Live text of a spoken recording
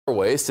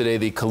Waterways. Today,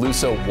 the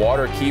Colusa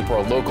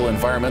Waterkeeper, a local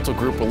environmental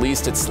group,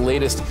 released its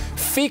latest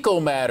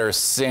fecal matter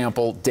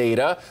sample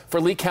data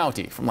for Lee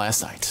County from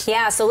last night.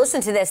 Yeah, so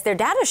listen to this. Their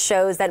data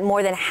shows that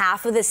more than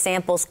half of the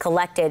samples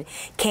collected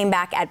came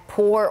back at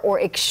poor or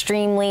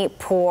extremely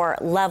poor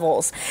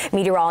levels.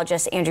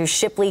 Meteorologist Andrew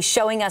Shipley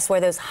showing us where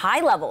those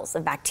high levels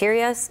of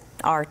bacteria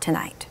are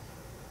tonight.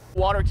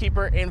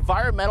 Waterkeeper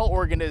Environmental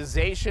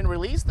Organization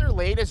released their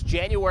latest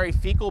January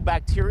fecal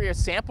bacteria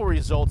sample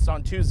results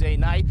on Tuesday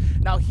night.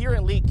 Now here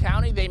in Lee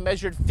County, they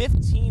measured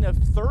 15 of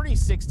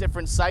 36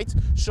 different sites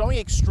showing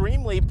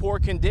extremely poor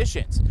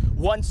conditions.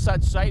 One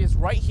such site is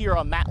right here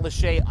on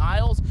Matlacha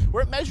Isles,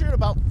 where it measured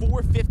about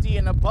 450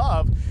 and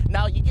above.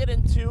 Now you get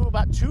into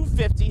about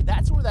 250,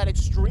 that's where that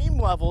extreme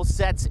level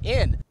sets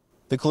in.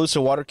 The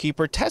Colusa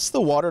Waterkeeper tests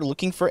the water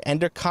looking for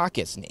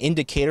endococcus, an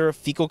indicator of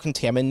fecal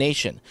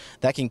contamination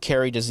that can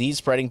carry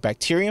disease-spreading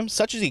bacterium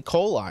such as E.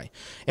 coli.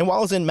 And while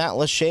I was in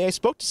Matlacha, I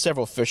spoke to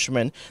several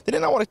fishermen. They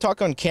did not want to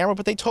talk on camera,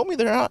 but they told me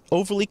they're not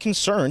overly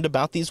concerned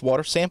about these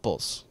water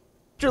samples.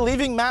 After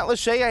leaving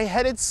Matlacha, I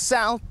headed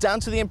south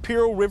down to the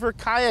Imperial River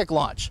kayak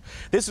launch.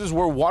 This is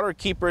where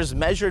waterkeepers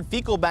measured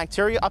fecal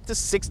bacteria up to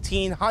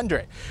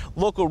 1,600.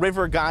 Local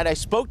river guide I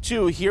spoke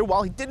to here,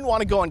 while he didn't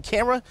want to go on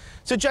camera,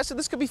 suggested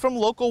this could be from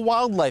local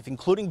wildlife,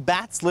 including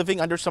bats living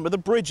under some of the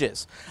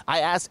bridges. I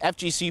asked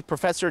FGC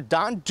Professor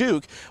Don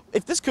Duke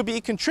if this could be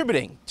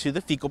contributing to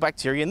the fecal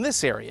bacteria in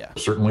this area.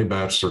 Certainly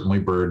bats, certainly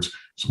birds,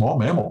 small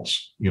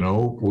mammals. You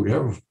know, we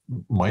have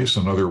mice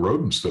and other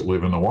rodents that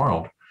live in the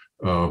wild.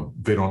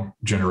 They don't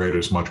generate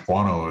as much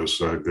guano as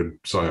a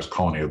good-sized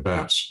colony of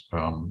bats.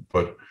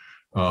 But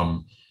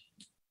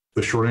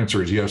the short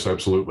answer is yes,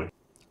 absolutely.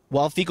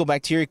 While fecal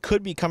bacteria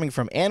could be coming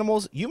from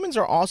animals, humans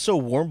are also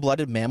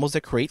warm-blooded mammals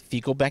that create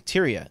fecal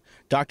bacteria.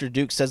 Dr.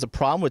 Duke says the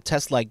problem with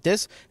tests like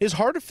this is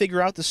hard to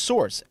figure out the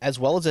source, as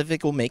well as if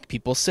it will make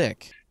people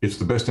sick. It's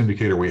the best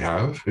indicator we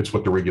have. It's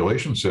what the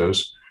regulation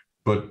says.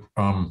 But,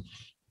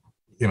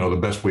 you know, the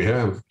best we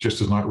have just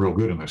is not real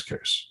good in this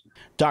case.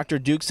 Dr.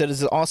 Duke said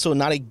it's also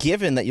not a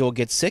given that you'll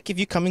get sick if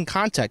you come in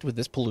contact with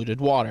this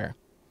polluted water.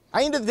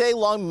 I ended the day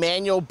along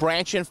Manual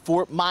Branch in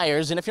Fort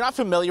Myers, and if you're not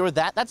familiar with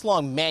that, that's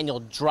along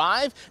Manual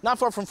Drive, not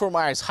far from Fort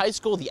Myers High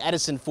School, the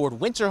Edison Ford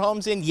Winter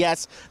Homes, and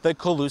yes, the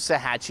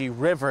Caloosahatchee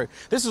River.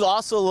 This is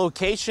also a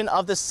location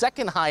of the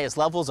second highest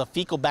levels of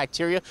fecal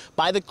bacteria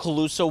by the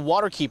Colusa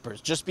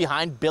Waterkeepers, just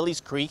behind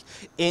Billy's Creek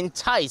in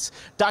Tice.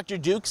 Dr.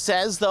 Duke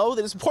says, though,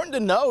 that it's important to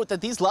note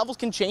that these levels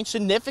can change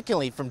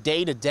significantly from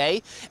day to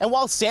day, and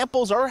while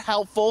samples are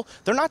helpful,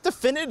 they're not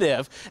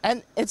definitive,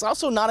 and it's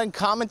also not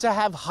uncommon to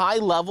have high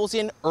levels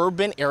in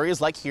urban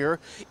areas like here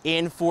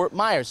in Fort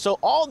Myers. So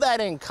all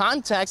that in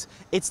context,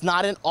 it's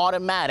not an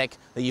automatic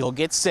that you'll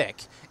get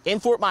sick. In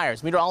Fort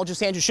Myers,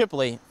 meteorologist Andrew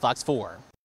Shipley, Fox 4.